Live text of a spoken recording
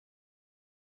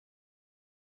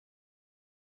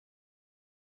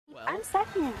Well, I'm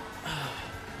second.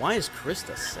 why is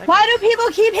Krista second? Why do people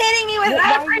keep hitting me with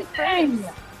everything?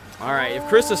 All right, if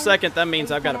Krista's second, that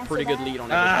means I've got a pretty good lead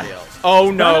on everybody else.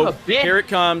 Oh no! Here it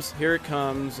comes! Here it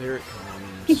comes! Here it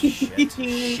comes! Shit!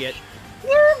 Shit!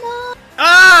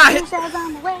 Ah!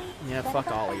 Yeah,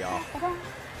 fuck all of y'all.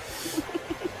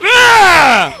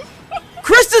 Ah!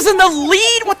 Krista's in the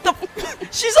lead. What the?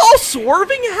 She's all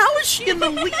swerving. How is she in the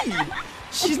lead?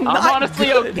 She's not. I'm honestly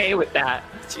good. okay with that.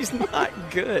 She's not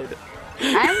good.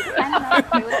 I'm kind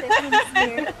of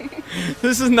okay with it.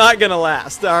 This is not gonna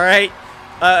last. All right.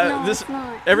 No, this it's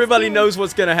not. everybody knows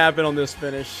what's gonna happen on this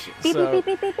finish. Beep, So.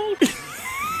 beep, beep, beep, beep.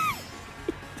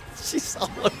 She's all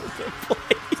over the place.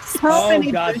 Oh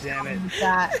God damn it!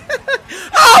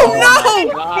 Oh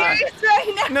no! God.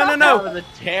 Right now. No! That was a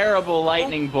terrible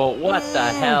lightning bolt. What the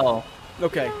hell?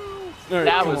 Okay. All right,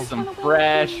 That come was on. some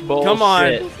fresh bullshit. Come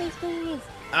on. Please, please.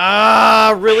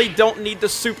 Ah, really don't need the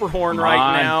super horn Come right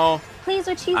on. now. Please,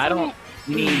 we're cheesing I don't it.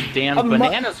 need damn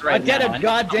bananas right I now. get a I'm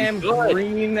goddamn good.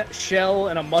 green shell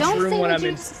and a say mushroom when the I'm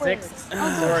in juice 6th. words.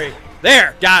 Sorry.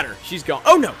 There, got her. She's gone.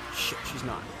 Oh no, shit, she's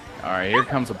not. All right, here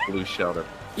comes a blue shelter.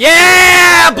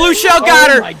 Yeah, blue shell got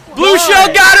Oh her. my Blue God.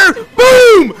 shell got her.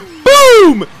 Boom,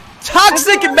 boom.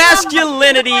 Toxic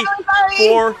masculinity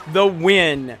for the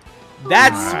win.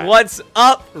 That's Alright. what's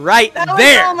up right That was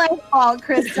there. all my fault,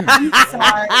 Krista. I'm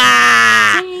sorry.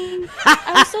 Dang.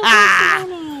 I'm so close to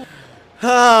winning.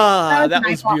 Ah, That that was my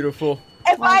was fault. beautiful.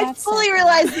 If Well, I that's fully sad.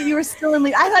 realized that you were still in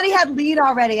lead, I thought he had lead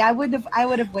already. I would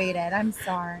have waited. I'm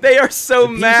sorry. They are so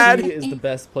mad. PC is the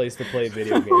best place to play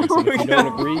video games. And if you don't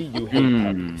agree, you hate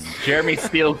puppies. Jeremy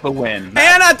steals the win.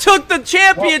 And I took the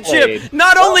championship. played.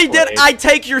 Not Well only did played. I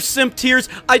take your simp tears,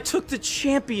 I took the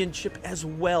championship as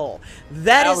well.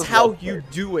 That is was how well you played.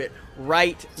 do it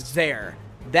right there.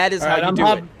 That is All how right, you I'm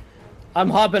do it. I'm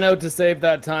hopping out to save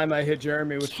that time I hit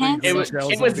Jeremy with 3 Can't green It was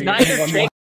shells. it was and neither one Jake.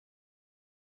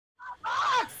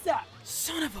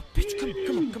 Son of a bitch!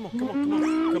 Come on!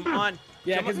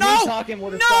 Yeah, Come on. because No! me talking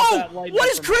would have stopped that No! lightning. What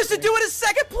is from Krista happening. doing in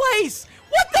second place?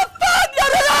 What the fuck? No!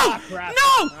 Ah, crap.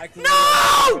 I can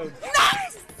No! road.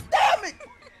 Damn it!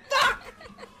 Fuck!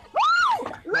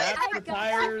 Perhaps the I got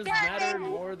tires back. mattered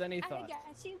more than he I thought.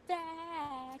 got you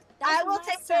back. I will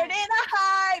take third in a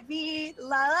heartbeat.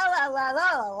 La la la la la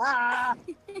la.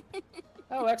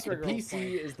 Oh, extra The girls PC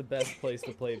playing. is the best place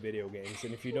to play video games,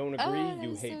 and if you don't agree, Oh, you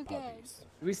that's hate so good. puppies.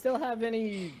 Do we still have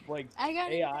any like I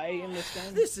got it AI back. in this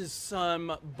game? This is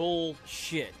some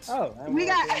bullshit. Oh, We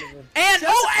got-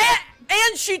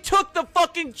 And she took the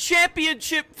fucking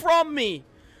championship from me.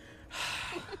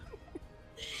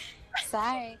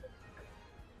 Sorry.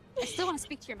 I still want to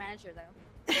speak to your manager,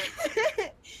 though.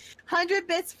 100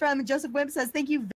 bits from Joseph Wimp says, thank you